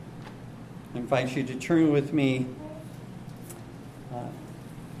I invite you to turn with me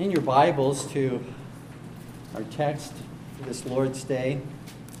in your Bibles to our text for this Lord's Day.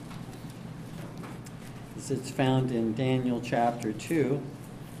 As it's found in Daniel chapter 2,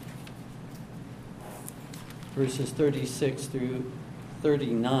 verses 36 through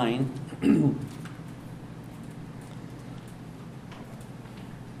 39.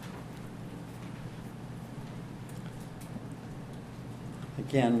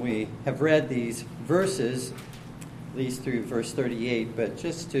 Again, we have read these verses, at least through verse 38, but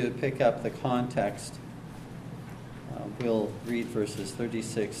just to pick up the context, we'll read verses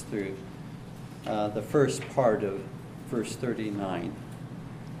 36 through the first part of verse 39.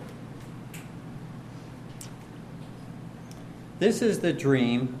 This is the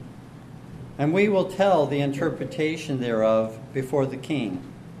dream, and we will tell the interpretation thereof before the king.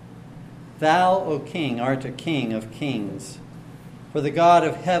 Thou, O king, art a king of kings. For the God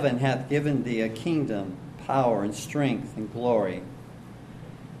of heaven hath given thee a kingdom, power, and strength, and glory.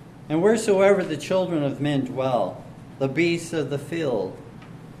 And wheresoever the children of men dwell, the beasts of the field,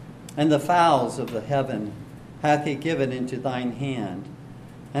 and the fowls of the heaven, hath he given into thine hand,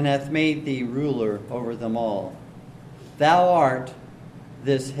 and hath made thee ruler over them all. Thou art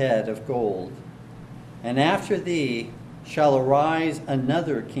this head of gold, and after thee shall arise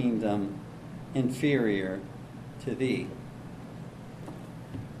another kingdom inferior to thee.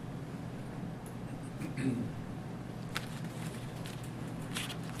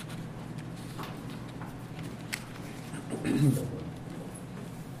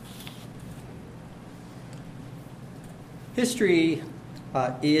 History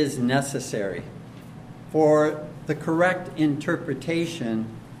is necessary for the correct interpretation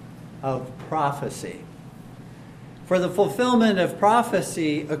of prophecy. For the fulfillment of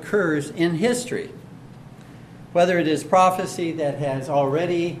prophecy occurs in history, whether it is prophecy that has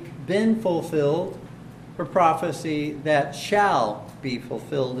already been fulfilled or prophecy that shall be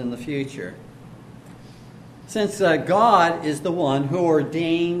fulfilled in the future. Since God is the one who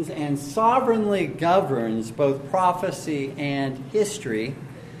ordains and sovereignly governs both prophecy and history,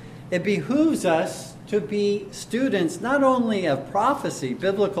 it behooves us to be students not only of prophecy,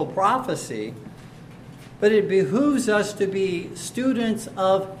 biblical prophecy, but it behooves us to be students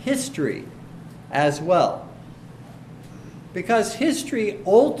of history as well. Because history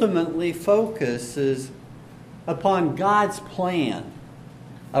ultimately focuses upon God's plan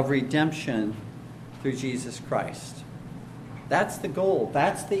of redemption through Jesus Christ. That's the goal.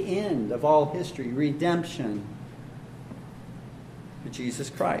 That's the end of all history, redemption through Jesus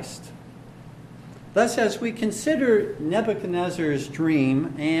Christ. Thus, as we consider Nebuchadnezzar's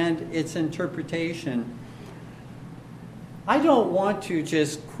dream and its interpretation, I don't want to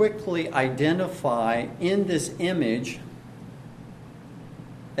just quickly identify in this image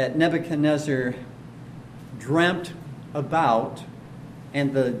that Nebuchadnezzar dreamt about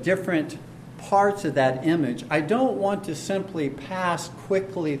and the different parts of that image. I don't want to simply pass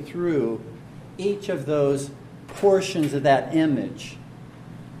quickly through each of those portions of that image.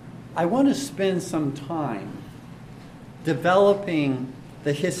 I want to spend some time developing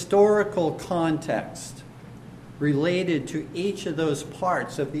the historical context related to each of those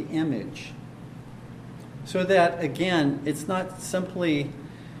parts of the image, so that, again, it's not simply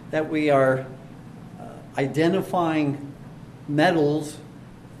that we are identifying metals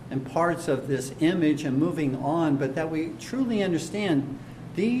and parts of this image and moving on, but that we truly understand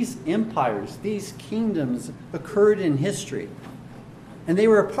these empires, these kingdoms occurred in history, and they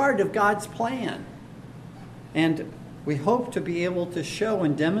were a part of God's plan. And we hope to be able to show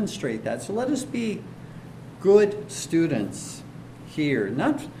and demonstrate that. So let us be good students here,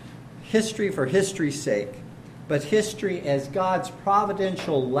 not history for history's sake, but history as God's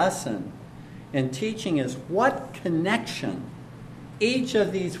providential lesson in teaching us what connection each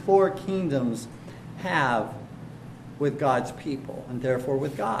of these four kingdoms have with God's people, and therefore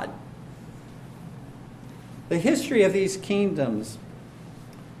with God. The history of these kingdoms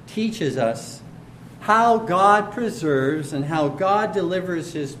teaches us how God preserves and how God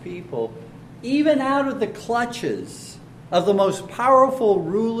delivers his people, even out of the clutches of the most powerful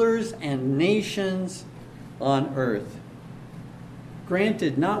rulers and nations on earth.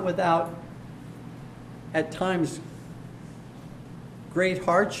 Granted, not without, at times, great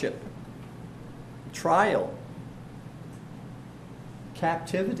hardship, trial,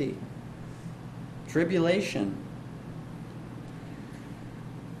 captivity, tribulation.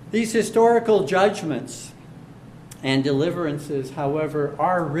 These historical judgments and deliverances, however,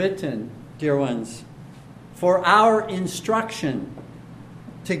 are written, dear ones, for our instruction,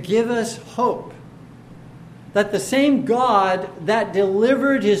 to give us hope that the same God that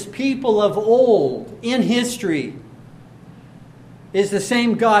delivered his people of old in history is the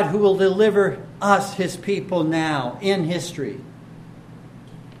same God who will deliver us, his people, now in history.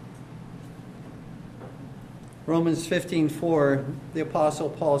 Romans 15:4, the Apostle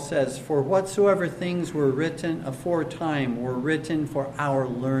Paul says, "For whatsoever things were written aforetime were written for our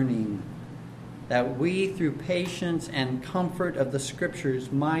learning, that we through patience and comfort of the Scriptures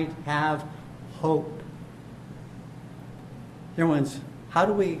might have hope." Dear ones, how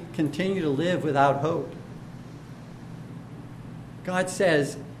do we continue to live without hope? God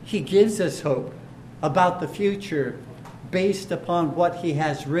says he gives us hope about the future based upon what he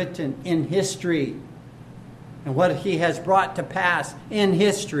has written in history and what he has brought to pass in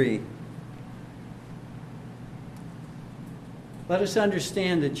history. Let us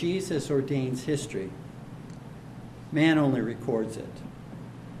understand that Jesus ordains history. Man only records it.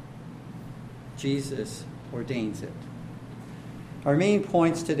 Jesus ordains it. Our main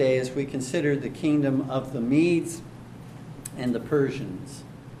points today as we consider the kingdom of the Medes and the Persians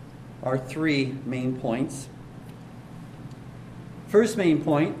are three main points. First main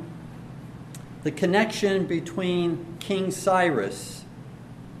point, the connection between King Cyrus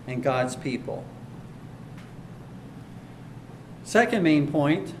and God's people. Second main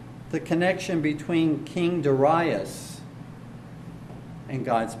point, the connection between King Darius and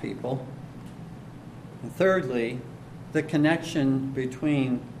God's people. And thirdly, the connection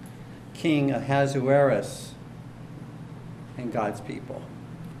between King Ahasuerus and God's people.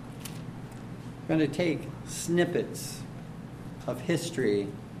 We're going to take snippets of history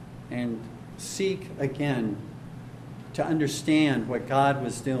and seek again to understand what God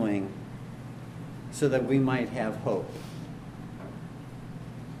was doing so that we might have hope.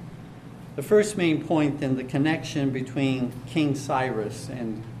 The first main point in the connection between King Cyrus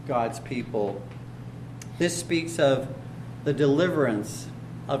and God's people. This speaks of the deliverance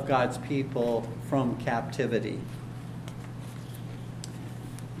of God's people from captivity.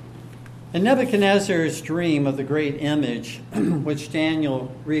 In Nebuchadnezzar's dream of the great image, which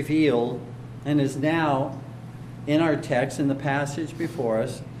Daniel revealed and is now in our text, in the passage before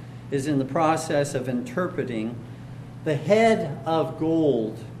us, is in the process of interpreting, the head of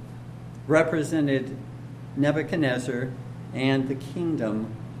gold represented Nebuchadnezzar and the kingdom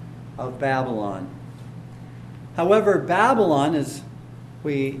of Babylon. However, Babylon, as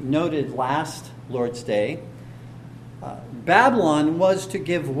we noted last Lord's Day, Babylon was to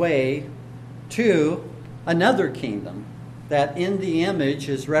give way to another kingdom that in the image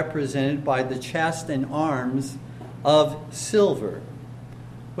is represented by the chest and arms of silver,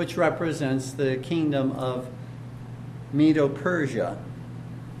 which represents the kingdom of Medo-Persia.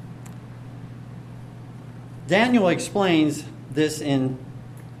 Daniel explains this in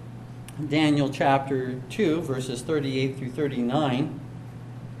Daniel chapter 2, verses 38 through 39.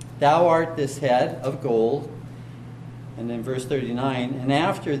 "Thou art this head of gold," and then verse 39, "and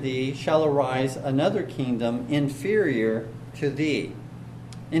after thee shall arise another kingdom inferior to thee."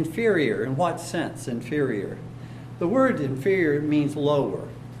 Inferior, in what sense inferior? The word inferior means lower.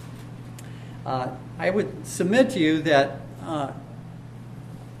 I would submit to you that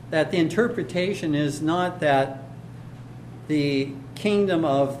the interpretation is not that the kingdom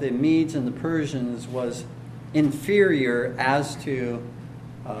of the Medes and the Persians was inferior as to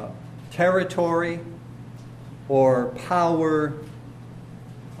territory or power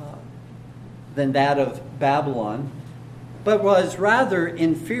than that of Babylon, but was rather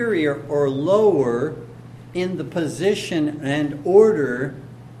inferior or lower in the position and order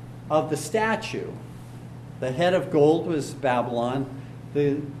of the statue. The head of gold was Babylon.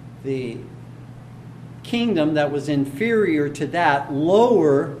 The kingdom that was inferior to that,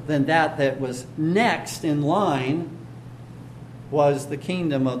 lower than that was next in line, was the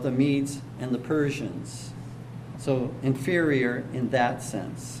kingdom of the Medes and the Persians. So inferior in that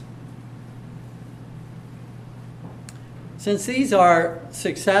sense. Since these are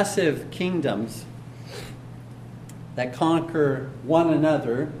successive kingdoms that conquer one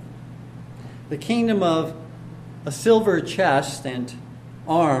another, the kingdom of a silver chest and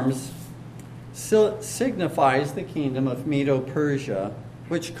arms signifies the kingdom of Medo-Persia,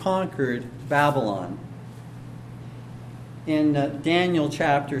 which conquered Babylon. In Daniel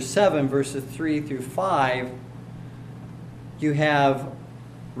chapter 7, verses 3 through 5, you have,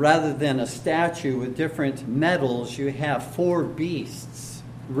 rather than a statue with different metals, you have four beasts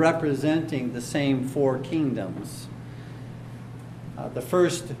representing the same four kingdoms. The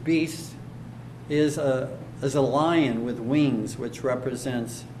first beast is a lion with wings, which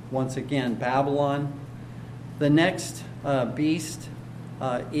represents, once again, Babylon. The next beast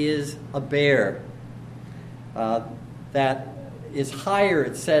is a bear. that is higher,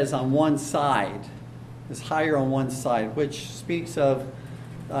 it says, on one side, is higher on one side, which speaks of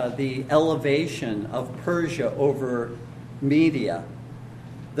the elevation of Persia over Media.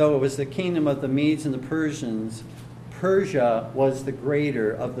 Though it was the kingdom of the Medes and the Persians, Persia was the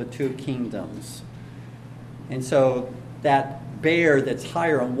greater of the two kingdoms. And so that bear that's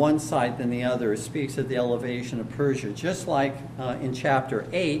higher on one side than the other speaks of the elevation of Persia. Just like in chapter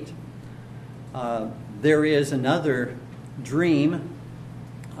 8, there is another dream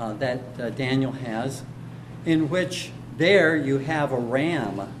that Daniel has, in which there you have a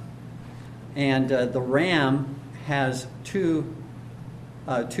ram. And the ram has two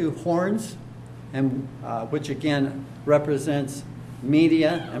horns, and which again represents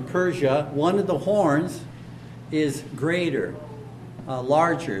Media and Persia. One of the horns is greater,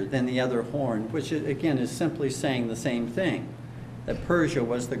 larger than the other horn, which again is simply saying the same thing, that Persia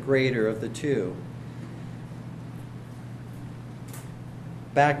was the greater of the two.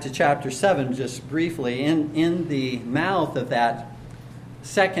 Back to chapter 7, just briefly, in the mouth of that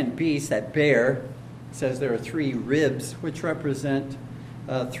second beast, that bear, it says there are 3 ribs, which represent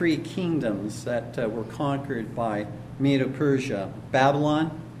 3 kingdoms that were conquered by Medo-Persia: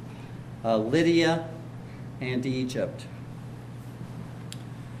 Babylon, Lydia, and Egypt.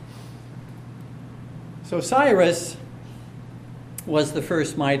 So Cyrus was the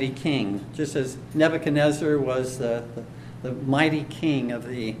first mighty king, just as Nebuchadnezzar was the mighty king of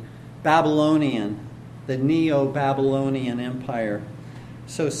the Neo-Babylonian Empire.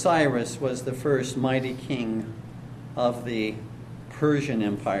 So Cyrus was the first mighty king of the Persian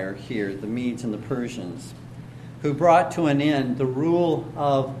Empire here, the Medes and the Persians, who brought to an end the rule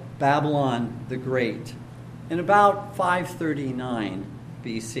of Babylon the Great in about 539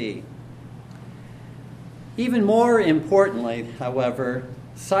 BC. Even more importantly, however,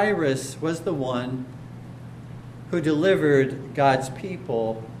 Cyrus was the one who delivered God's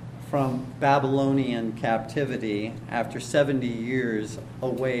people from Babylonian captivity after 70 years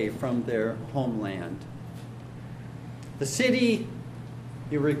away from their homeland. The city,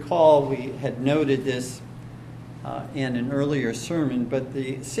 you recall, we had noted this in an earlier sermon, but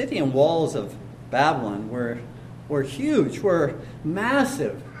the city and walls of Babylon were huge, were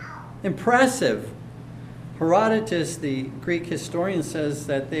massive, impressive. Herodotus, the Greek historian, says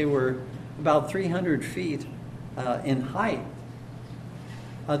that they were about 300 feet in height.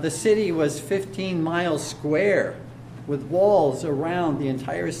 The city was 15 miles square with walls around the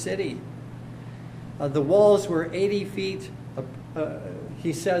entire city. The walls were 80 feet,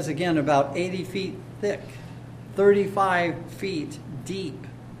 he says again, about 80 feet thick, 35 feet deep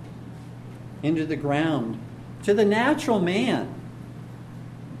into the ground. To the natural man,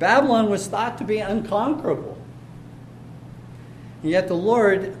 Babylon was thought to be unconquerable. And yet the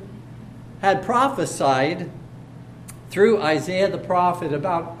Lord had prophesied through Isaiah the prophet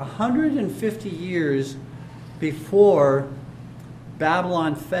about 150 years before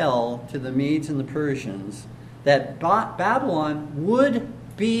Babylon fell to the Medes and the Persians, that Babylon would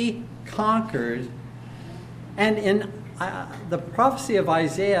be conquered. And in the prophecy of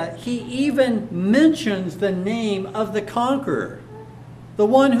Isaiah, he even mentions the name of the conqueror, the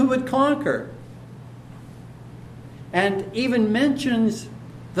one who would conquer, and even mentions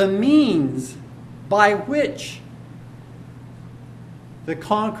the means by which the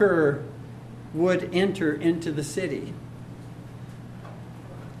conqueror would enter into the city.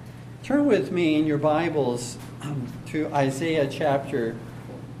 Turn with me in your Bibles to Isaiah chapter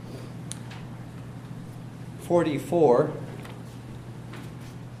 44.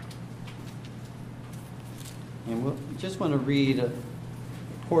 And we'll just want to read a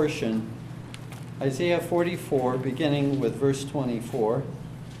portion. Isaiah 44, beginning with verse 24.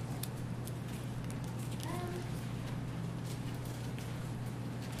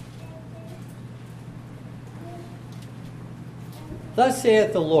 Thus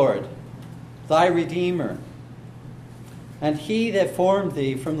saith the Lord, thy Redeemer, and he that formed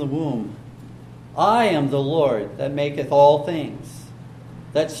thee from the womb. I am the Lord that maketh all things,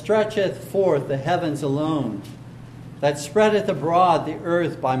 that stretcheth forth the heavens alone, that spreadeth abroad the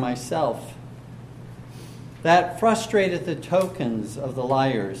earth by myself, that frustrateth the tokens of the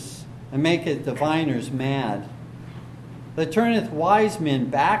liars, and maketh diviners mad, that turneth wise men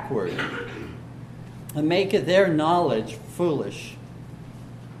backward, and maketh their knowledge foolish,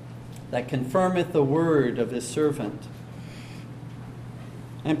 that confirmeth the word of his servant,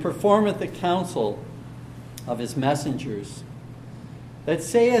 and performeth the counsel of his messengers, that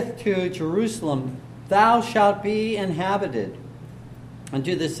saith to Jerusalem, thou shalt be inhabited, and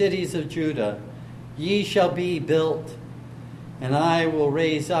to the cities of Judah, ye shall be built, and I will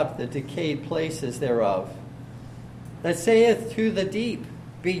raise up the decayed places thereof, that saith to the deep,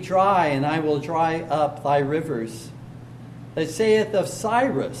 Be dry, and I will dry up thy rivers, that saith of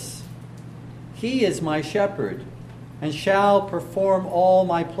Cyrus, He is my shepherd, and shall perform all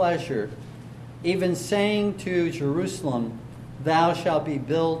my pleasure, even saying to Jerusalem, Thou shalt be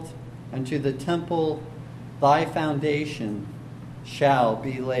built, and to the temple thy foundation shall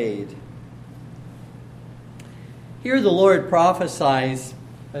be laid. Here the Lord prophesies,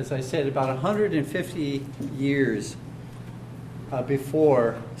 as I said, about 150 years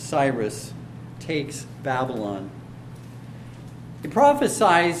before Cyrus takes Babylon. He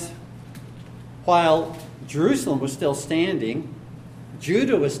prophesies while Jerusalem was still standing,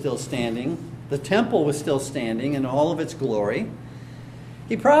 Judah was still standing, the temple was still standing in all of its glory.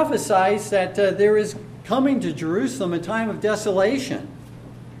 He prophesies that there is coming to Jerusalem a time of desolation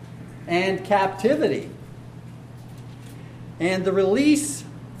and captivity. And the release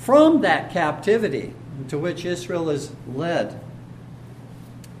from that captivity into which Israel is led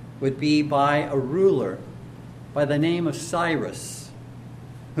would be by a ruler by the name of Cyrus,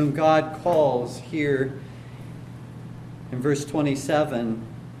 whom God calls here in verse 27,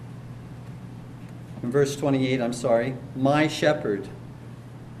 in verse 28, my shepherd,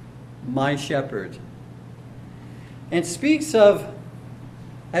 and speaks of,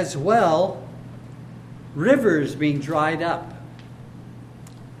 as well, rivers being dried up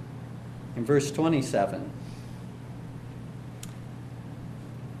in verse 27.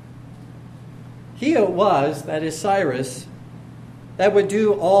 He it was, that is Cyrus, that would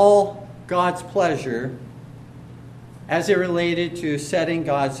do all God's pleasure as it related to setting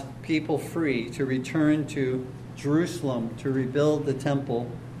God's people free to return to Jerusalem to rebuild the temple.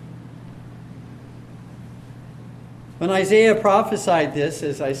 When Isaiah prophesied this,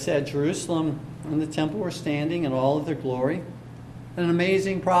 as I said, Jerusalem and the temple were standing in all of their glory. An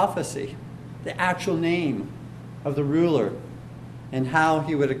amazing prophecy, the actual name of the ruler and how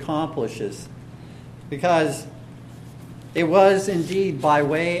he would accomplish this. Because it was indeed by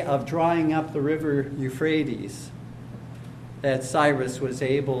way of drying up the river Euphrates that Cyrus was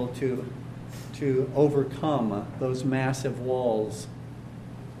able to overcome those massive walls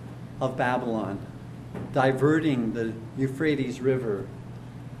of Babylon, diverting the Euphrates River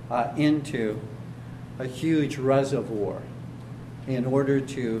into a huge reservoir in order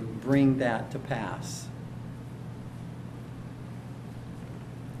to bring that to pass.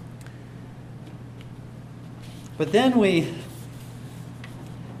 But then we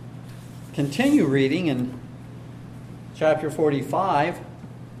continue reading in chapter 45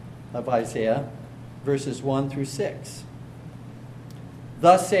 of Isaiah, verses 1 through 6.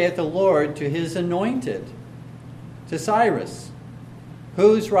 Thus saith the Lord to his anointed, to Cyrus,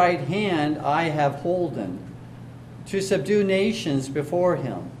 whose right hand I have holden, to subdue nations before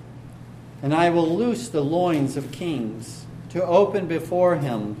him. And I will loose the loins of kings, to open before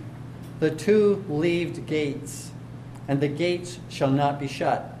him the two-leaved gates, and the gates shall not be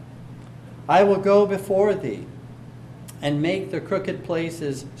shut. I will go before thee, and make the crooked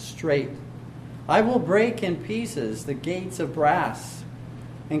places straight. I will break in pieces the gates of brass,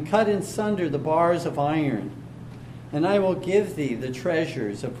 and cut in sunder the bars of iron. And I will give thee the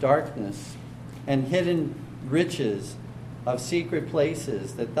treasures of darkness, and hidden riches of secret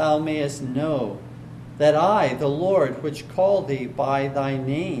places, that thou mayest know that I, the Lord, which called thee by thy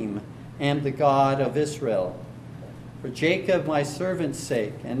name, am the God of Israel. For Jacob my servant's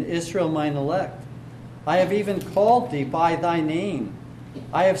sake, and Israel mine elect, I have even called thee by thy name.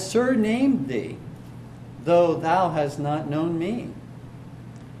 I have surnamed thee, though thou hast not known me.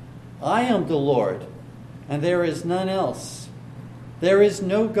 I am the Lord, and there is none else. There is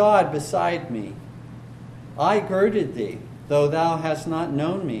no God beside me. I girded thee, though thou hast not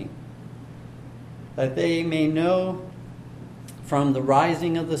known me, that they may know from the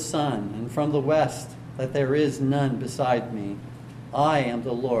rising of the sun and from the west that there is none beside me. I am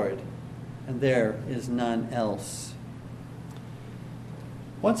the Lord, and there is none else.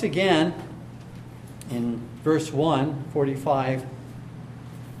 Once again, in verse 1, 45,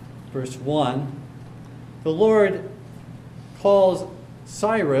 verse 1, the Lord calls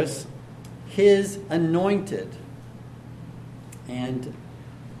Cyrus his anointed. And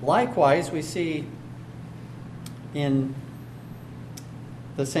likewise, we see in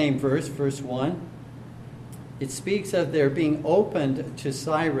the same verse, verse 1, it speaks of there being opened to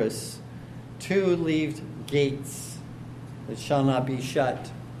Cyrus two-leaved gates that shall not be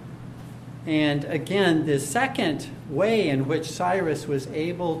shut. And again, the second way in which Cyrus was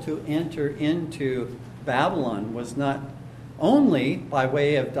able to enter into Babylon was not only by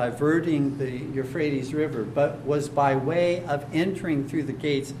way of diverting the Euphrates River, but was by way of entering through the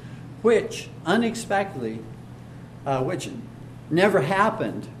gates, which unexpectedly which never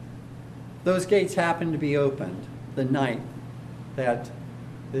happened. Those gates happened to be opened the night that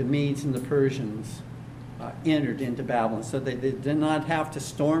the Medes and the Persians entered into Babylon. So they did not have to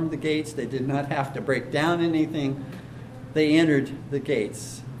storm the gates. They did not have to break down anything. They entered the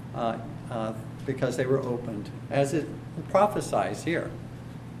gates because they were opened, as it prophesies here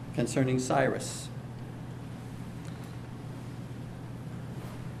concerning Cyrus.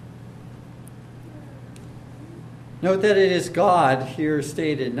 Note that it is God here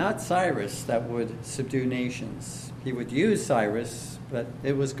stated, not Cyrus, that would subdue nations. He would use Cyrus, but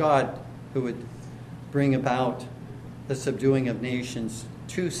it was God who would bring about the subduing of nations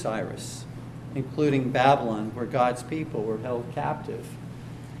to Cyrus, including Babylon, where God's people were held captive.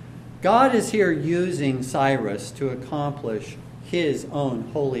 God is here using Cyrus to accomplish his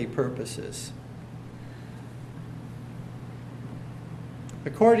own holy purposes.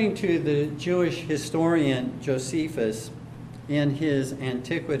 According to the Jewish historian Josephus, in his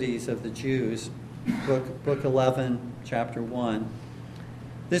Antiquities of the Jews, book 11, chapter 1,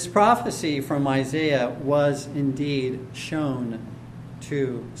 this prophecy from Isaiah was indeed shown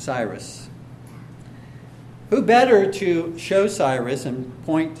to Cyrus. Who better to show Cyrus and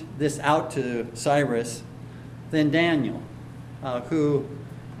point this out to Cyrus than Daniel, who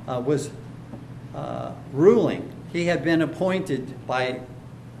was ruling. He had been appointed by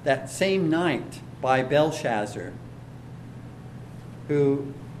that same night by Belshazzar,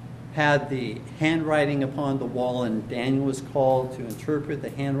 who had the handwriting upon the wall, and Daniel was called to interpret the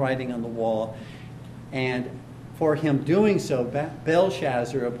handwriting on the wall. And for him doing so,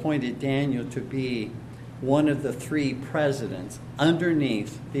 Belshazzar appointed Daniel to be one of the three presidents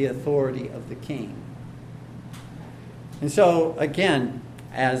underneath the authority of the king. And so, again,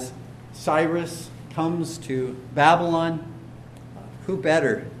 as Cyrus comes to Babylon, who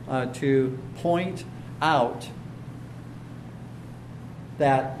better to point out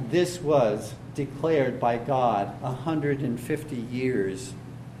that this was declared by God 150 years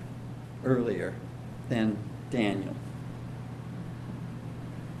earlier than Daniel.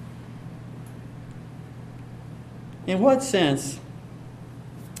 In what sense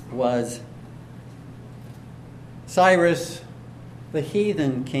was Cyrus, the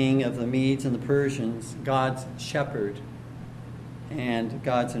heathen king of the Medes and the Persians, God's shepherd and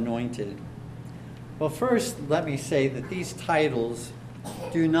God's anointed? Well, first, let me say that these titles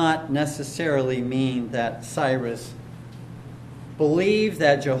do not necessarily mean that Cyrus believed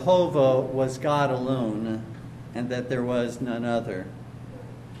that Jehovah was God alone and that there was none other.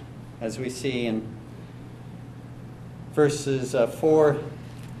 As we see in verses 4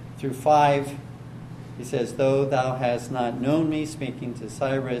 through 5, he says, "Though thou hast not known me," speaking to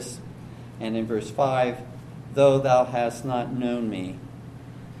Cyrus. And in verse 5, "Though thou hast not known me."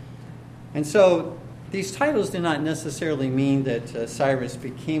 And so these titles do not necessarily mean that Cyrus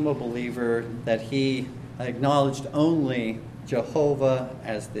became a believer, that he acknowledged only Jehovah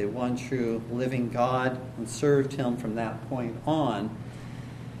as the one true living God and served him from that point on.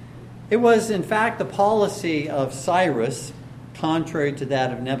 It was, in fact, the policy of Cyrus, contrary to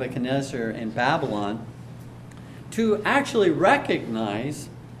that of Nebuchadnezzar in Babylon, to actually recognize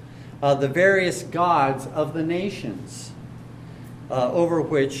the various gods of the nations over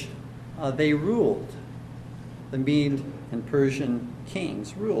which they ruled. The Mede and Persian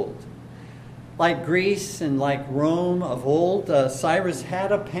kings ruled. Like Greece and like Rome of old, Cyrus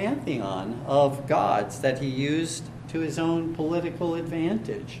had a pantheon of gods that he used to his own political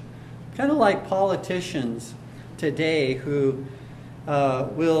advantage. Kind of like politicians today who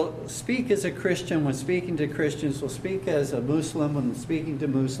will speak as a Christian when speaking to Christians, will speak as a Muslim when speaking to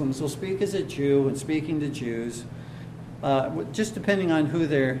Muslims, will speak as a Jew when speaking to Jews. Just depending on who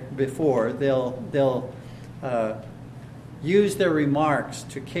they're before, they'll use their remarks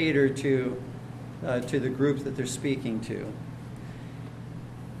to cater to the group that they're speaking to.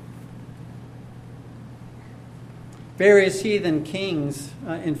 Various heathen kings,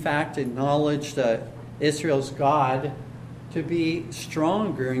 in fact, acknowledged Israel's God to be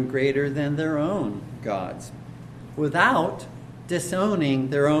stronger and greater than their own gods, without disowning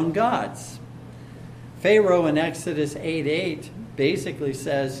their own gods. Pharaoh in Exodus 8:8 basically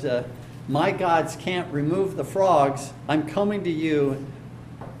says, "My gods can't remove the frogs. I'm coming to you.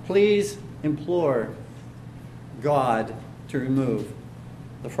 Please implore God to remove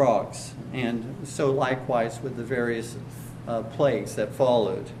the frogs." And so likewise with the various plagues that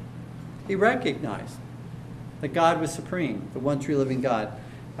followed. He recognized that God was supreme, the one true living God.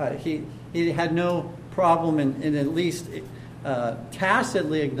 He had no problem in at least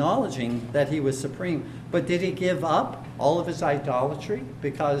tacitly acknowledging that he was supreme. But did he give up all of his idolatry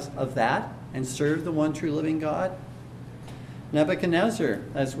because of that and serve the one true living God? Nebuchadnezzar,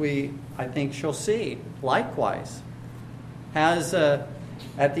 as I think, shall see, likewise, has,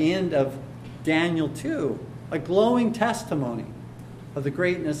 at the end of Daniel 2, a glowing testimony of the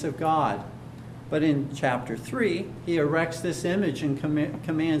greatness of God. But in chapter 3, he erects this image and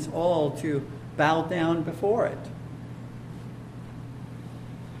commands all to bow down before it.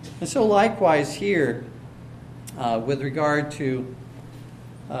 And so likewise here, with regard to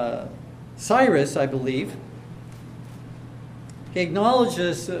Cyrus, I believe, he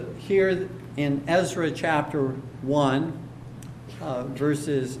acknowledges here in Ezra chapter 1,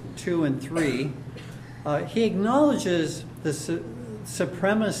 verses 2 and 3, he acknowledges the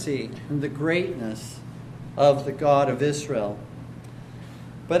supremacy and the greatness of the God of Israel.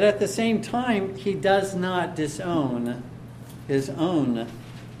 But at the same time, he does not disown his own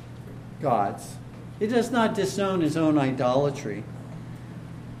gods. He does not disown his own idolatry.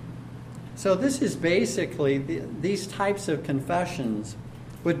 So this is basically, these types of confessions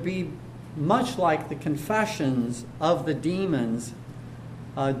would be much like the confessions of the demons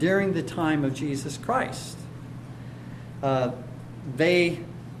during the time of Jesus Christ. They,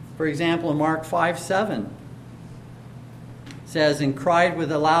 for example, in Mark 5:7, says, and cried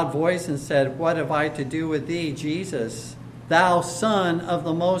with a loud voice and said, what have I to do with thee, Jesus, thou Son of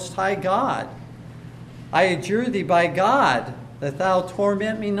the Most High God? I adjure thee by God that thou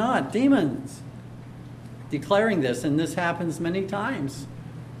torment me not. Demons declaring this, and this happens many times.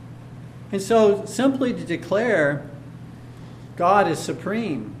 And so simply to declare God is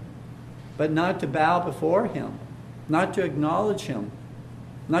supreme, but not to bow before him, not to acknowledge him,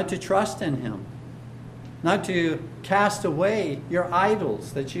 not to trust in him, not to cast away your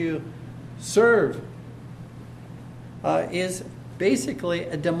idols that you serve, is basically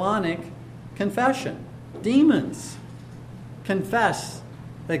a demonic confession. Demons confess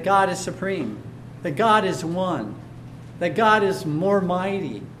that God is supreme, that God is one, that God is more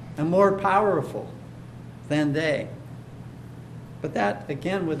mighty and more powerful than they. But that,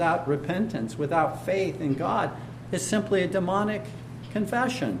 again, without repentance, without faith in God, is simply a demonic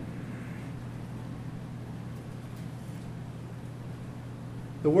confession.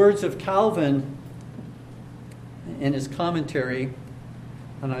 The words of Calvin in his commentary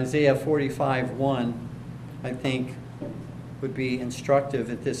on Isaiah 45:1, I think, would be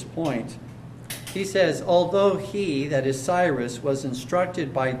instructive at this point. He says, although he, that is Cyrus, was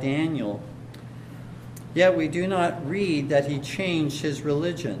instructed by Daniel, yet we do not read that he changed his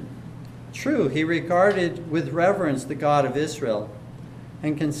religion. True, he regarded with reverence the God of Israel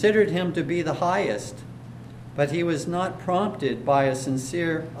and considered him to be the highest, but he was not prompted by a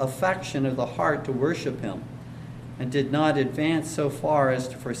sincere affection of the heart to worship him, and did not advance so far as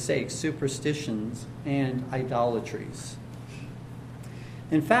to forsake superstitions and idolatries.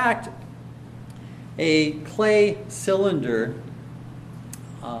 In fact, a clay cylinder,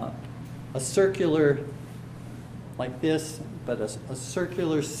 a circular, like this, but a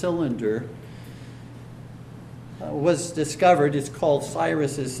circular cylinder, was discovered. It's called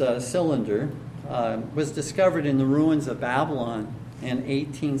Cyrus's cylinder. Was discovered in the ruins of Babylon in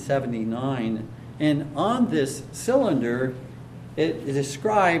 1879. And on this cylinder, it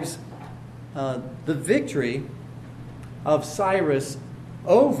describes the victory of Cyrus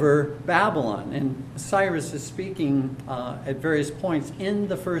over Babylon. And Cyrus is speaking at various points in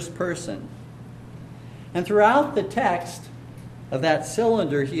the first person. And throughout the text of that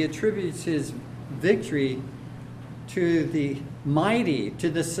cylinder, he attributes his victory to the mighty, to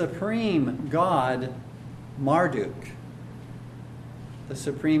the supreme God, Marduk, the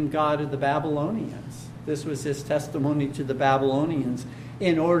supreme God of the Babylonians. This was his testimony to the Babylonians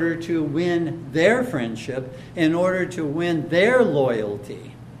in order to win their friendship, in order to win their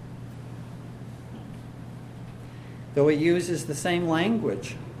loyalty. Though it uses the same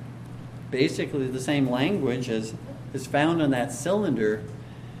language, basically the same language as is found on that cylinder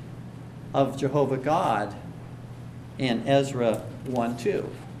of Jehovah God in Ezra 1:2.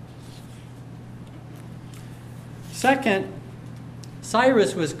 Second,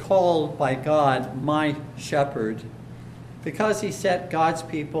 Cyrus was called by God my shepherd because he set God's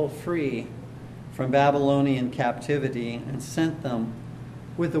people free from Babylonian captivity and sent them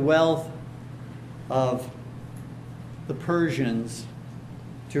with the wealth of the Persians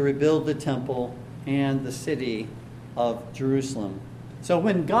to rebuild the temple and the city of Jerusalem. So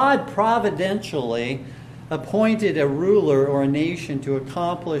when God providentially appointed a ruler or a nation to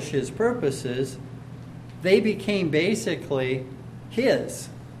accomplish his purposes, they became basically his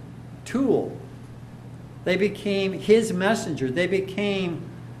tool. They became his messenger. They became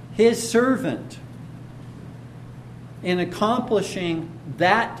his servant in accomplishing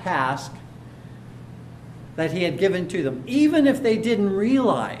that task that he had given to them, even if they didn't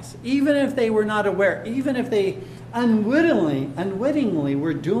realize, even if they were not aware, even if they unwittingly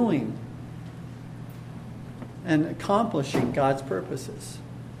were doing and accomplishing God's purposes.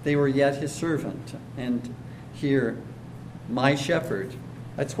 They were yet his servant. And here, my shepherd.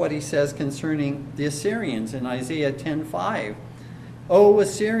 That's what he says concerning the Assyrians in Isaiah 10:5. O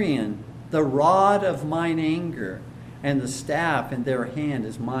Assyrian, the rod of mine anger, and the staff in their hand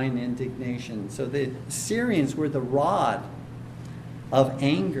is mine indignation. So the Assyrians were the rod of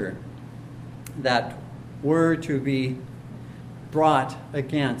anger that were to be brought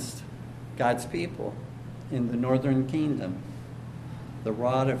against God's people in the northern kingdom. The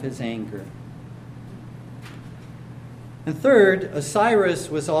rod of his anger. And third, Osiris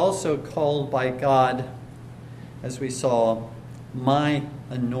was also called by God, as we saw, my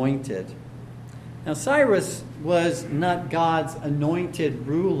anointed. Now, Cyrus was not God's anointed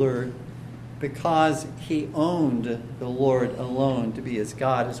ruler because he owned the Lord alone to be his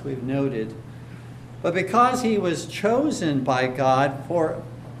God, as we've noted, but because he was chosen by God for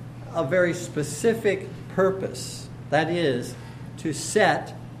a very specific purpose, that is, to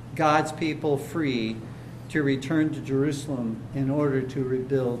set God's people free to return to Jerusalem in order to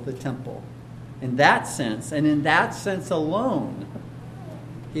rebuild the temple. In that sense, and in that sense alone,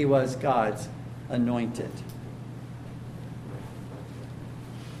 he was God's anointed.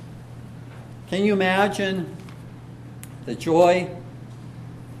 Can you imagine the joy,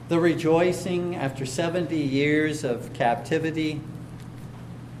 the rejoicing after 70 years of captivity,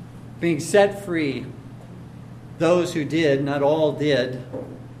 being set free? Those who did, not all did,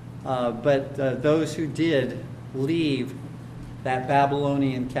 but those who did leave that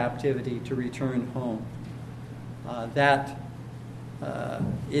Babylonian captivity to return home. That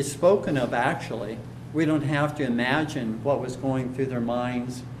is spoken of, actually. We don't have to imagine what was going through their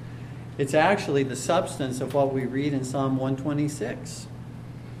minds. It's actually the substance of what we read in Psalm 126,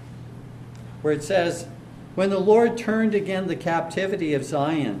 where it says, when the Lord turned again the captivity of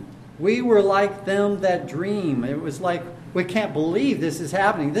Zion, we were like them that dream. It was like, we can't believe this is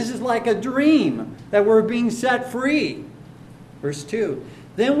happening. This is like a dream that we're being set free. Verse 2,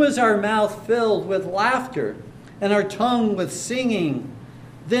 then was our mouth filled with laughter and our tongue with singing.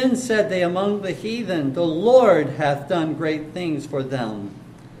 Then said they among the heathen, the Lord hath done great things for them.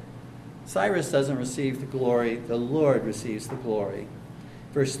 Cyrus doesn't receive the glory. The Lord receives the glory.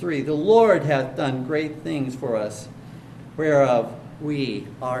 Verse 3, the Lord hath done great things for us, whereof we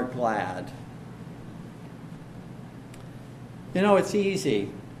are glad. You know, it's easy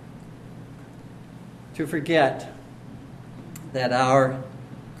to forget that our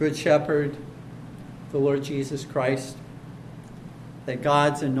Good Shepherd, the Lord Jesus Christ, that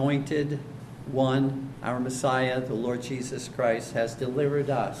God's anointed one, our Messiah, the Lord Jesus Christ, has delivered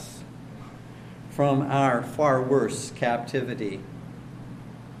us from our far worse captivity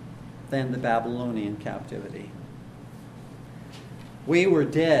than the Babylonian captivity. We were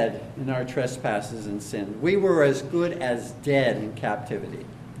dead in our trespasses and sin. We were as good as dead in captivity.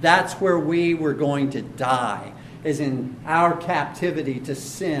 That's where we were going to die, is in our captivity to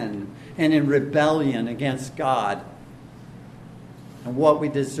sin and in rebellion against God. And what we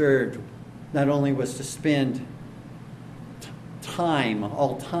deserved not only was to spend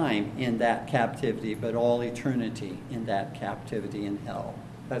all time in that captivity, but all eternity in that captivity in hell.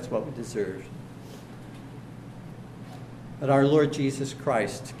 That's what we deserved. But our Lord Jesus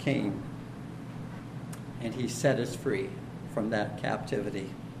Christ came and he set us free from that captivity.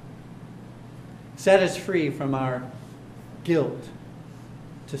 Set us free from our guilt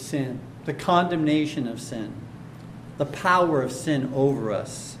to sin, the condemnation of sin, the power of sin over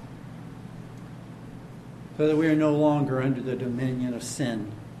us, so that we are no longer under the dominion of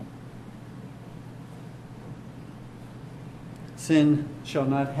sin. Sin shall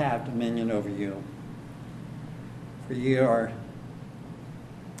not have dominion over you, for ye are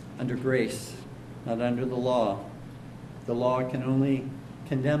under grace, not under the law. The law can only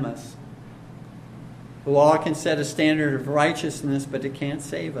condemn us. The law can set a standard of righteousness, but it can't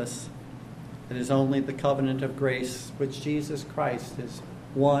save us. It is only the covenant of grace, which Jesus Christ has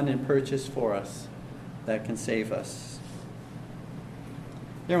won and purchased for us, that can save us.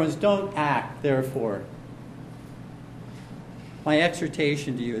 Dear ones, don't act, therefore. My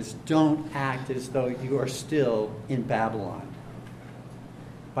exhortation to you is don't act as though you are still in Babylon.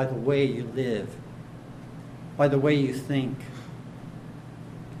 By the way you live, by the way you think,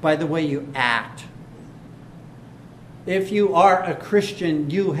 by the way you act. If you are a Christian,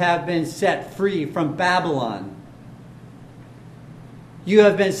 you have been set free from Babylon. You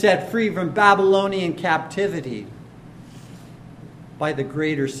have been set free from Babylonian captivity. by the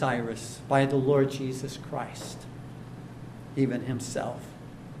greater Cyrus, by the Lord Jesus Christ, even himself,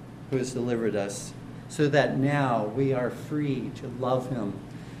 who has delivered us, so that now we are free to love him,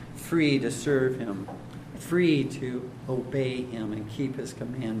 free to serve him, free to obey him and keep his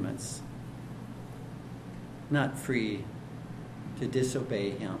commandments, not free to disobey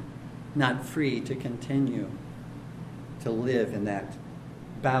him, not free to continue to live in that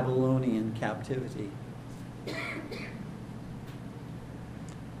Babylonian captivity.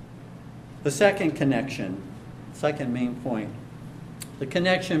 The second connection, second main point, the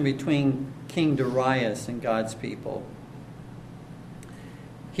connection between King Darius and God's people.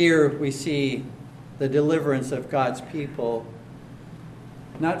 Here we see the deliverance of God's people,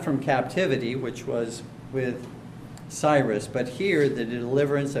 not from captivity, which was with Cyrus, but here the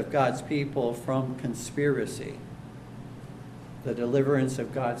deliverance of God's people from conspiracy. The deliverance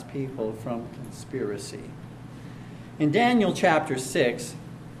of God's people from conspiracy. In Daniel chapter 6,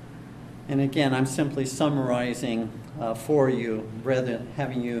 and again, I'm simply summarizing for you rather than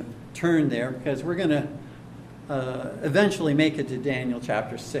having you turn there, because we're going to eventually make it to Daniel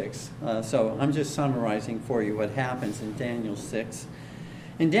chapter 6. So I'm just summarizing for you what happens in Daniel 6.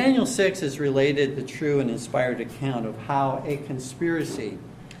 In Daniel 6 is related the true and inspired account of how a conspiracy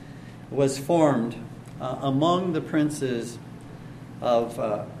was formed among the princes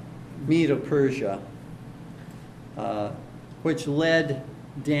of Medo-Persia, which led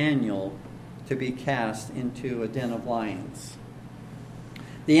Daniel to be cast into a den of lions.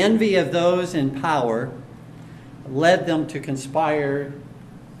 The envy of those in power led them to conspire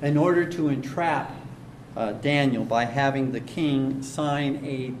in order to entrap Daniel by having the king sign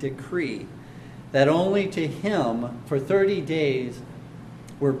a decree that only to him for 30 days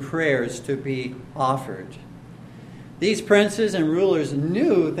were prayers to be offered. These princes and rulers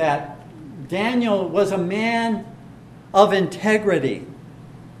knew that Daniel was a man of integrity.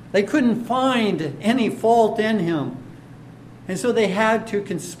 They couldn't find any fault in him. And so they had to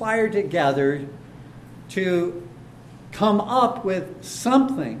conspire together to come up with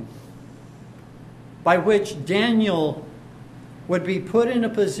something by which Daniel would be put in a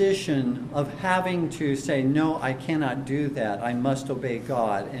position of having to say, no, I cannot do that. I must obey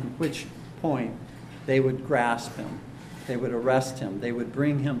God. At which point they would grasp him. They would arrest him. They would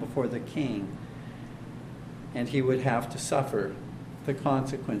bring him before the king. And he would have to suffer the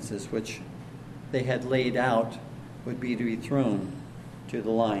consequences which they had laid out would be to be thrown to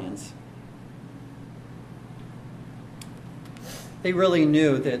the lions. They really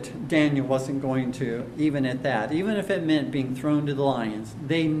knew that Daniel wasn't going to, even at that, even if it meant being thrown to the lions,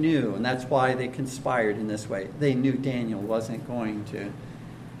 they knew, and that's why they conspired in this way. They knew Daniel wasn't going to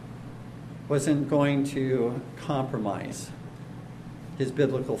compromise his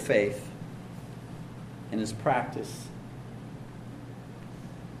biblical faith and his practice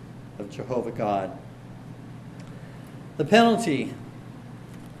of Jehovah God. The penalty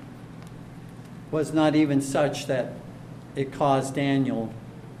was not even such that it caused Daniel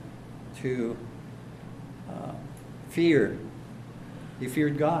to fear. He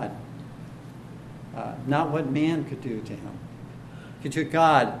feared God. Not what man could do to him. He took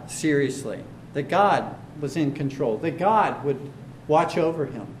God seriously. That God was in control. That God would watch over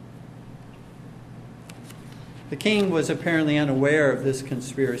him. The king was apparently unaware of this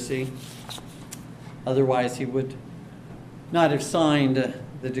conspiracy. Otherwise, he would not have signed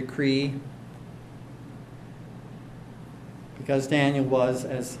the decree. Because Daniel was,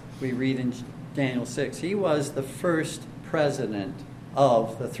 as we read in Daniel 6, he was the first president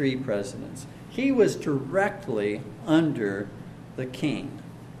of the three presidents. He was directly under the king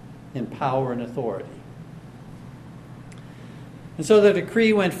in power and authority. And so the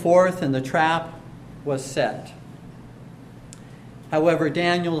decree went forth and the trap was set. However,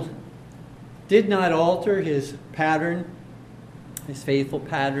 Daniel did not alter his pattern, his faithful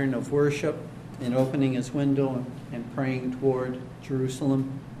pattern of worship in opening his window and praying toward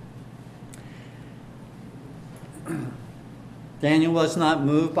Jerusalem. Daniel was not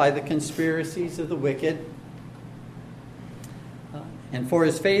moved by the conspiracies of the wicked. And for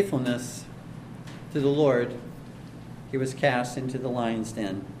his faithfulness to the Lord, he was cast into the lion's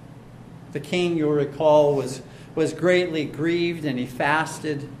den. The king, you'll recall, was greatly grieved, and he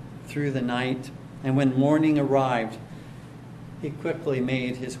fasted through the night. And when morning arrived, he quickly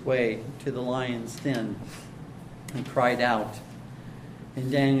made his way to the lion's den and cried out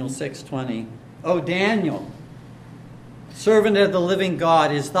in Daniel 6:20, "O Daniel, servant of the living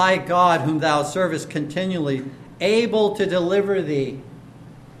God, is thy God whom thou servest continually able to deliver thee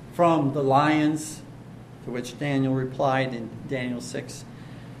from the lions?" To which Daniel replied in Daniel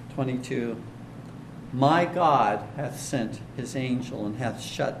 6:22, My God hath sent his angel and hath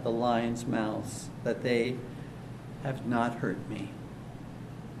shut the lions' mouths, that they have not hurt me.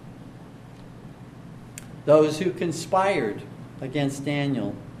 Those who conspired against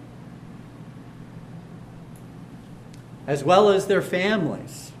Daniel, as well as their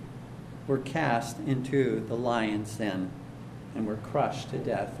families, were cast into the lion's den and were crushed to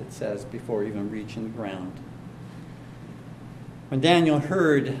death, it says, before even reaching the ground. When Daniel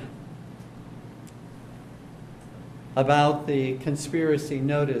heard about the conspiracy,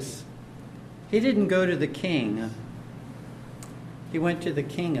 notice, he didn't go to the king. He went to the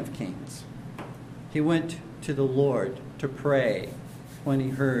King of Kings. He went to the Lord to pray when he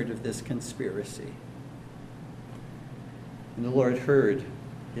heard of this conspiracy. And the Lord heard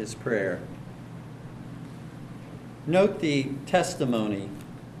his prayer. Note the testimony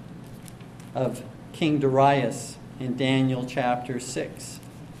of King Darius in Daniel chapter 6,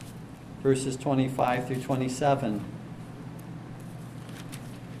 verses 25 through 27.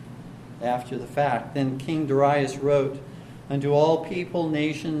 After the fact, then King Darius wrote, unto all people,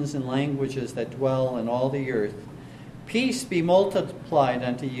 nations, and languages that dwell in all the earth, peace be multiplied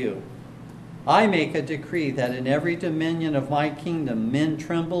unto you. I make a decree that in every dominion of my kingdom men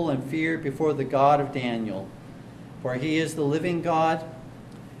tremble and fear before the God of Daniel. For he is the living God,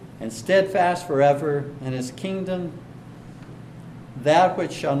 and steadfast forever, and his kingdom that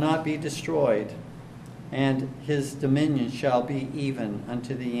which shall not be destroyed, and his dominion shall be even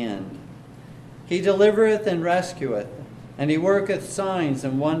unto the end. He delivereth and rescueth, and he worketh signs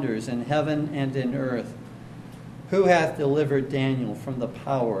and wonders in heaven and in earth. Who hath delivered Daniel from the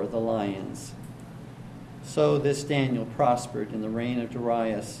power of the lions? So this Daniel prospered in the reign of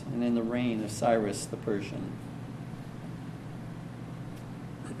Darius and in the reign of Cyrus the Persian.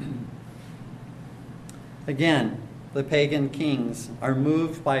 Again, the pagan kings are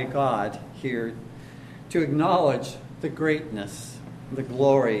moved by God here to acknowledge the greatness, the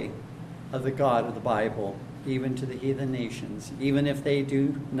glory of the God of the Bible, even to the heathen nations, even if they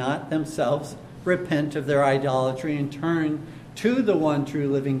do not themselves repent of their idolatry and turn to the one true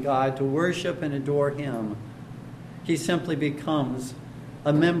living God to worship and adore him. He simply becomes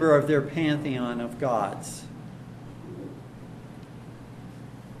a member of their pantheon of gods.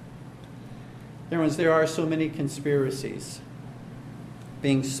 There are so many conspiracies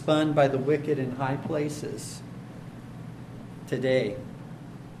being spun by the wicked in high places today,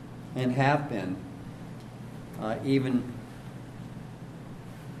 and have been even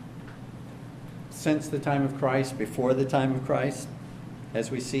since the time of Christ, before the time of Christ,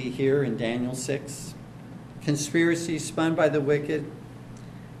 as we see here in Daniel 6. Conspiracies spun by the wicked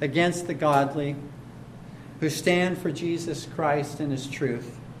against the godly who stand for Jesus Christ and his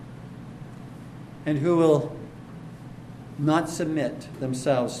truth, and who will not submit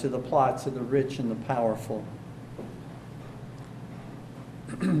themselves to the plots of the rich and the powerful.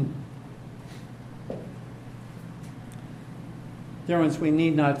 Dear ones, we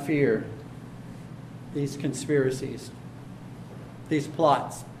need not fear these conspiracies, these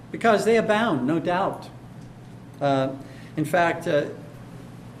plots, because they abound, no doubt. In fact,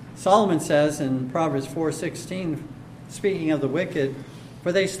 Solomon says in Proverbs 4:16, speaking of the wicked,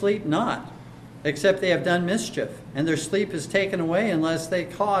 for they sleep not, except they have done mischief, and their sleep is taken away unless they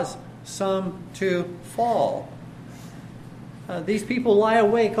cause some to fall. These people lie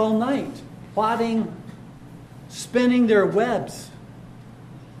awake all night, plotting, spinning their webs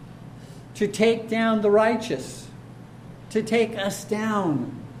to take down the righteous, to take us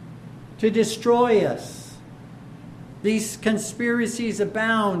down, to destroy us. These conspiracies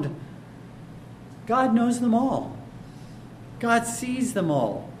abound. God knows them all. God sees them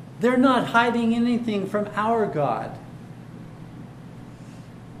all. They're not hiding anything from our God.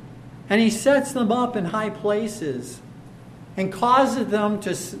 And he sets them up in high places and causes them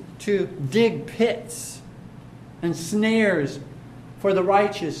to dig pits and snares for the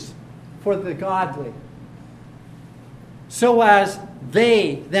righteous, for the godly, so as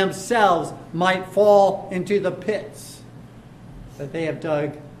they themselves might fall into the pits that they have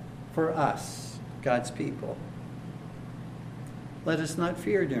dug for us, God's people. Let us not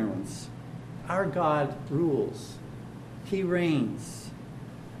fear, dear ones. Our God rules. He reigns.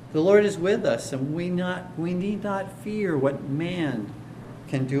 The Lord is with us, and we need not fear what man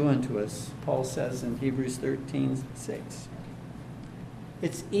can do unto us, Paul says in Hebrews 13:6.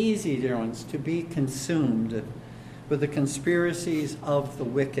 It's easy, dear ones, to be consumed with the conspiracies of the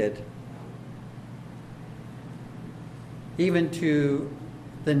wicked, even to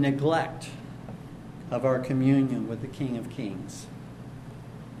the neglect of our communion with the King of Kings.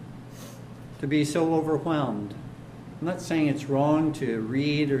 To be so overwhelmed. I'm not saying it's wrong to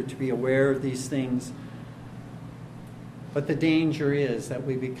read or to be aware of these things, But the danger is that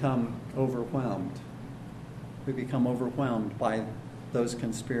we become overwhelmed. We become overwhelmed by those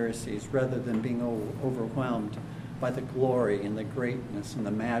conspiracies rather than being overwhelmed by the glory and the greatness and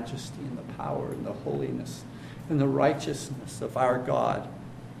the majesty and the power and the holiness and the righteousness of our God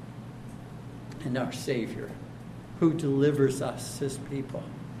and our Savior, who delivers us, his people,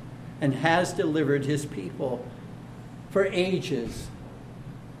 and has delivered his people for ages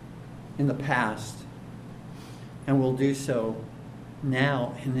in the past, and will do so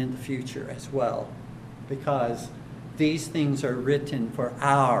now and in the future as well, because these things are written for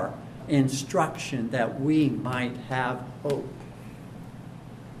our instruction that we might have hope.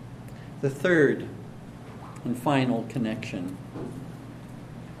 The third and final connection,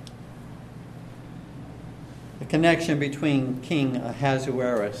 the connection between King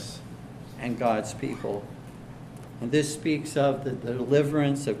Ahasuerus and God's people. And this speaks of the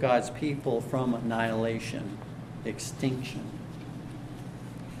deliverance of God's people from annihilation, extinction.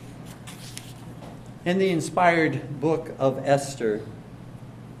 In the inspired book of Esther,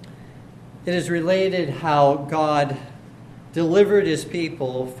 it is related how God delivered his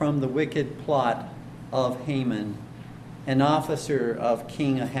people from the wicked plot of Haman, an officer of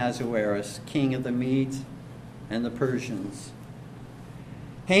King Ahasuerus, king of the Medes and the Persians.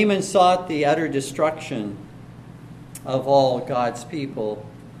 Haman sought the utter destruction of all God's people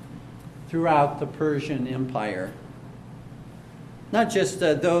throughout the Persian Empire. Not just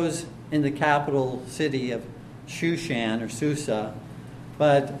those in the capital city of Shushan or Susa,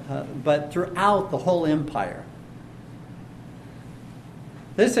 but throughout the whole empire.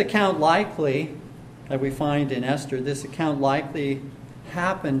 This account likely, that we find in Esther, this account likely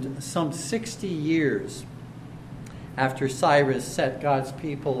happened some 60 years after Cyrus set God's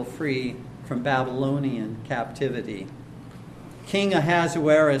people free from Babylonian captivity. King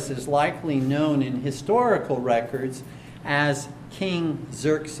Ahasuerus is likely known in historical records as King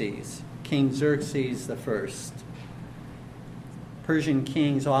Xerxes the First. Persian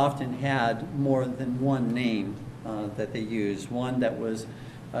kings often had more than one name that they used, one that was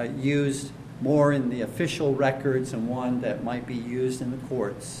used more in the official records and one that might be used in the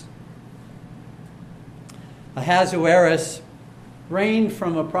courts. Ahasuerus reigned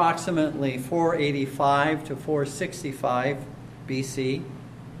from approximately 485 to 465 BC.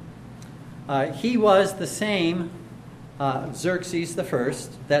 He was the same Xerxes the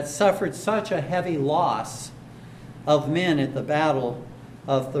First that suffered such a heavy loss of men at the Battle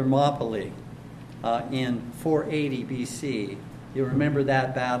of Thermopylae in 480 BC. You remember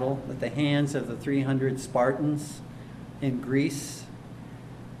that battle at the hands of the 300 Spartans in Greece,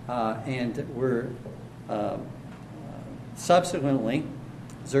 and were subsequently,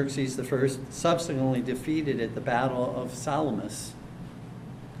 Xerxes the First subsequently defeated at the Battle of Salamis.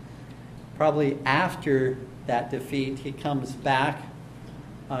 Probably after that defeat, he comes back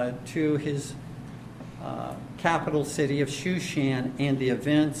to his capital city of Shushan, and the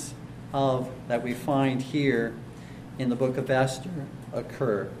events that we find here in the book of Esther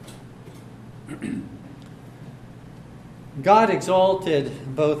occur. God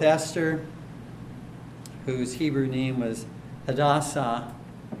exalted both Esther, whose Hebrew name was Hadassah,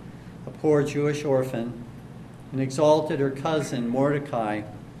 a poor Jewish orphan, and exalted her cousin Mordecai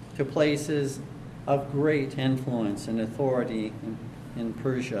to places of great influence and authority in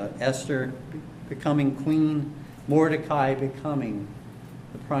Persia. Esther becoming queen, Mordecai becoming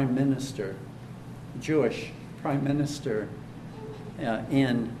the prime minister, Jewish prime minister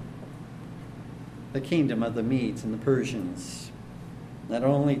in the kingdom of the Medes and the Persians. Not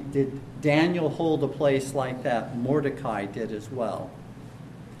only did Daniel hold a place like that, Mordecai did as well.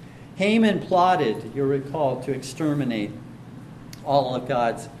 Haman plotted, you'll recall, to exterminate all of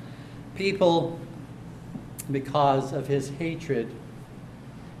God's people because of his hatred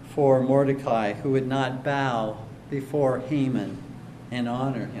for Mordecai, who would not bow before Haman and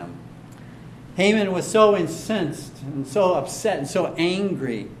honor him. Haman was so incensed and so upset and so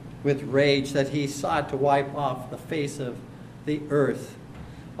angry with rage that he sought to wipe off the face of the earth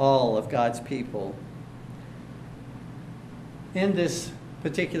all of God's people. In this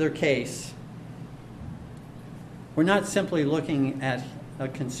particular case, we're not simply looking at a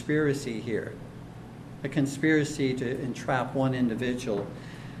conspiracy here, a conspiracy to entrap one individual,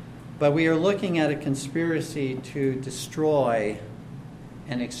 but we are looking at a conspiracy to destroy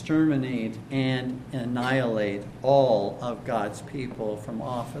and exterminate and annihilate all of God's people from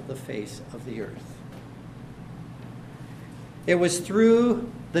off of the face of the earth. It was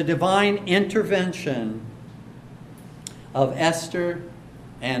through the divine intervention of Esther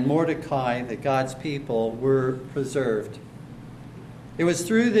and Mordecai that God's people were preserved. It was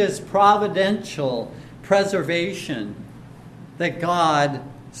through this providential preservation that God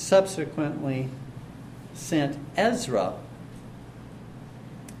subsequently sent Ezra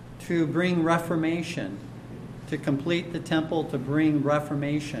to bring reformation, to complete the temple, to bring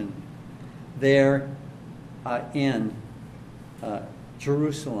reformation there in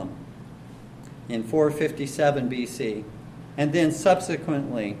Jerusalem in 457 BC. And then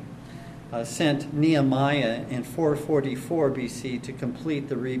subsequently sent Nehemiah in 444 BC to complete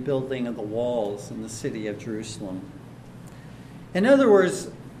the rebuilding of the walls in the city of Jerusalem. In other words,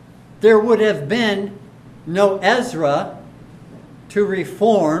 there would have been no Ezra to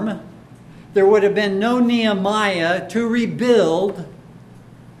reform. There would have been no Nehemiah to rebuild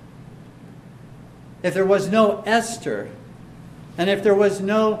if there was no Esther, and if there was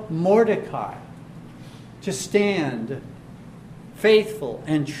no Mordecai to stand faithful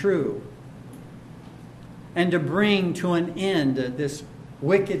and true and to bring to an end this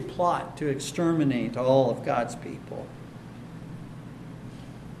wicked plot to exterminate all of God's people.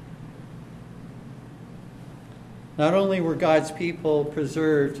 Not only were God's people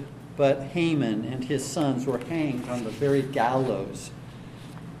preserved, but Haman and his sons were hanged on the very gallows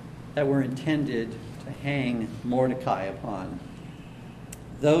that were intended to hang Mordecai upon.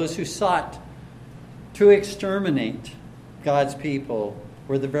 Those who sought to exterminate God's people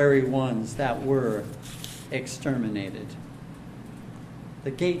were the very ones that were exterminated.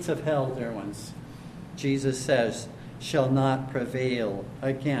 The gates of hell, dear ones, Jesus says, shall not prevail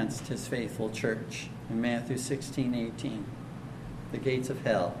against his faithful church. In Matthew 16:18, the gates of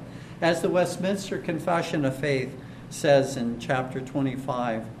hell. As the Westminster Confession of Faith says in chapter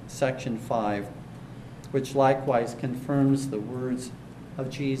 25, section 5, which likewise confirms the words of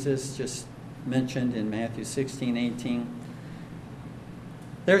Jesus just mentioned in Matthew 16:18,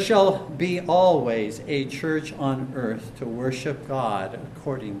 there shall be always a church on earth to worship God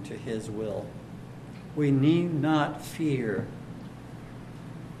according to his will. We need not fear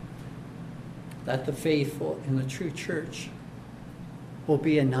that the faithful in the true church will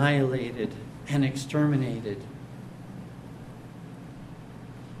be annihilated and exterminated.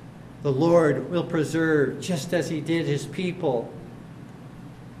 The Lord will preserve, just as he did his people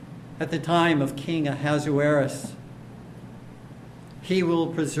at the time of King Ahasuerus. He will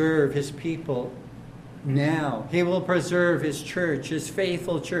preserve his people now. He will preserve his church, his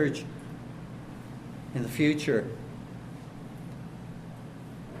faithful church, in the future.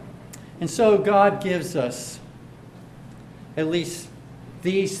 And so God gives us at least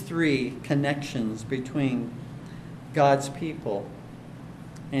these three connections between God's people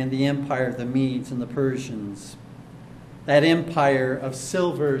and the empire of the Medes and the Persians. That empire of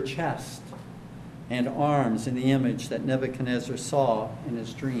silver chest and arms in the image that Nebuchadnezzar saw in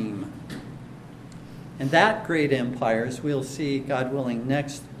his dream. And that great empire, as we'll see, God willing,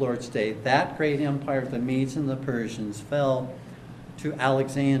 next Lord's Day, that great empire of the Medes and the Persians fell to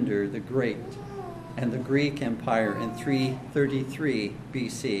Alexander the Great and the Greek Empire in 333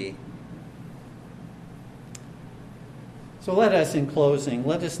 BC. So let us, in closing,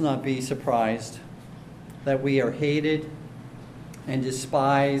 let us not be surprised that we are hated and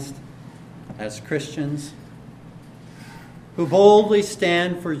despised as Christians who boldly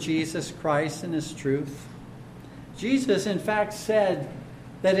stand for Jesus Christ and his truth. Jesus, in fact, said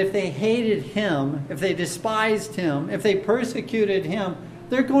that if they hated him, if they despised him, if they persecuted him,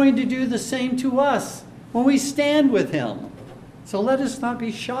 they're going to do the same to us when we stand with him. So let us not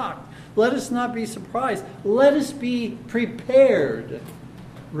be shocked. Let us not be surprised. Let us be prepared,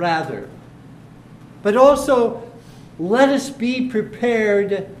 rather. But also, let us be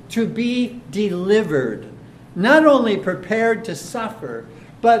prepared to be delivered. Not only prepared to suffer,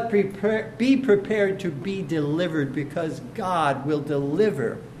 but be prepared to be delivered, because God will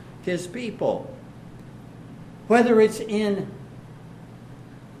deliver his people. Whether it's in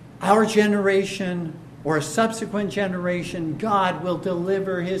our generation or a subsequent generation, God will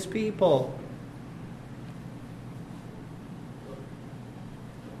deliver his people.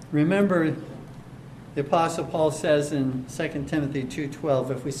 Remember, the Apostle Paul says in 2 Timothy 2:12,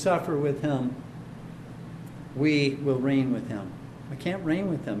 if we suffer with him, we will reign with him. We can't reign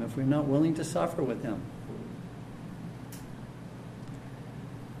with him if we're not willing to suffer with him.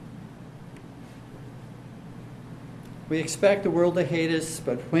 We expect the world to hate us,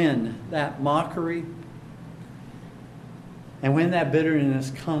 but when that mockery and when that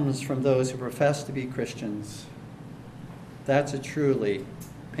bitterness comes from those who profess to be Christians, that's a truly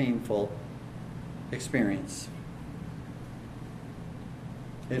painful experience.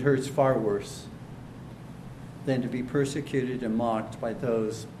 It hurts far worse than to be persecuted and mocked by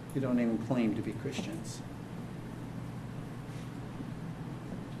those who don't even claim to be Christians.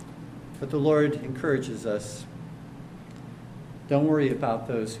 But the Lord encourages us Don't worry about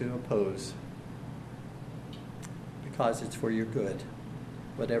those who oppose, because it's for your good.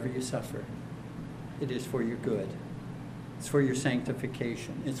 Whatever you suffer, it is for your good. It's for your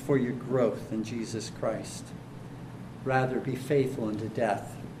sanctification. It's for your growth in Jesus Christ. Rather, be faithful unto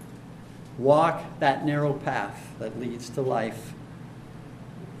death. Walk that narrow path that leads to life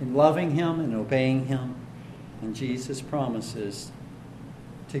in loving him and obeying him. And Jesus promises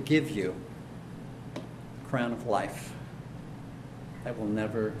to give you a crown of life that will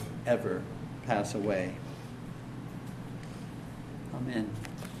never, ever pass away. Amen.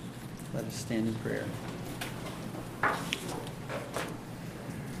 Let us stand in prayer.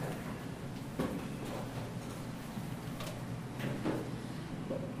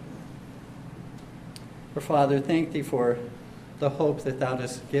 Our Father, thank thee for the hope that thou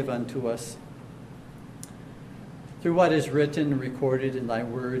dost give unto us through what is written and recorded in thy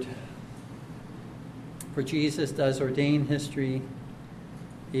word. For Jesus does ordain history,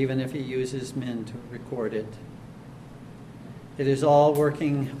 even if he uses men to record it. It is all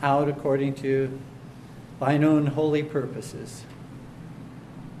working out according to thine own holy purposes.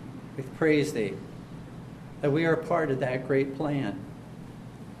 We praise thee that we are part of that great plan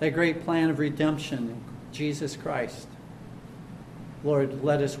of redemption in Jesus Christ. Lord,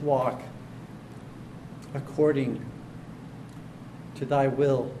 let us walk according to thy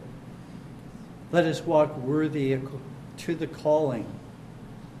will. Let us walk worthy to the calling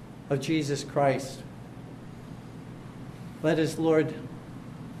of Jesus Christ. Let us, Lord,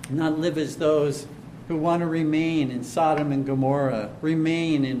 not live as those who want to remain in Sodom and Gomorrah,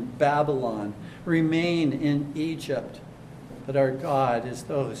 remain in Babylon, remain in Egypt. But our God is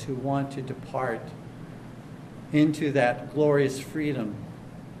those who want to depart into that glorious freedom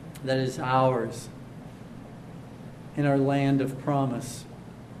that is ours in our land of promise,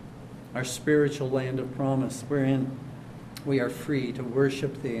 our spiritual land of promise, wherein we are free to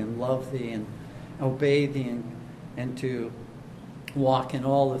worship thee and love thee and obey thee and to walk in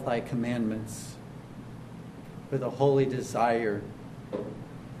all of thy commandments with a holy desire.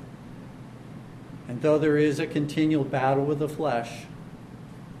 And though there is a continual battle with the flesh,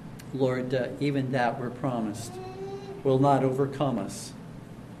 Lord, even that we're promised will not overcome us,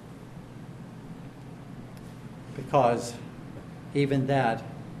 because even that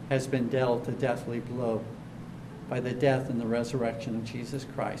has been dealt a deathly blow by the death and the resurrection of Jesus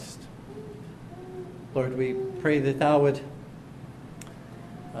Christ. Lord, we pray that thou would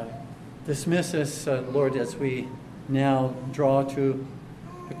dismiss us, Lord, as we now draw to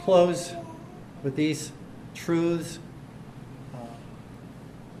a close with these truths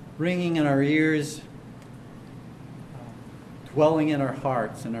ringing in our ears, dwelling in our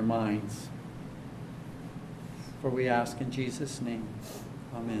hearts and our minds. For we ask in Jesus' name.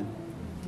 Amen.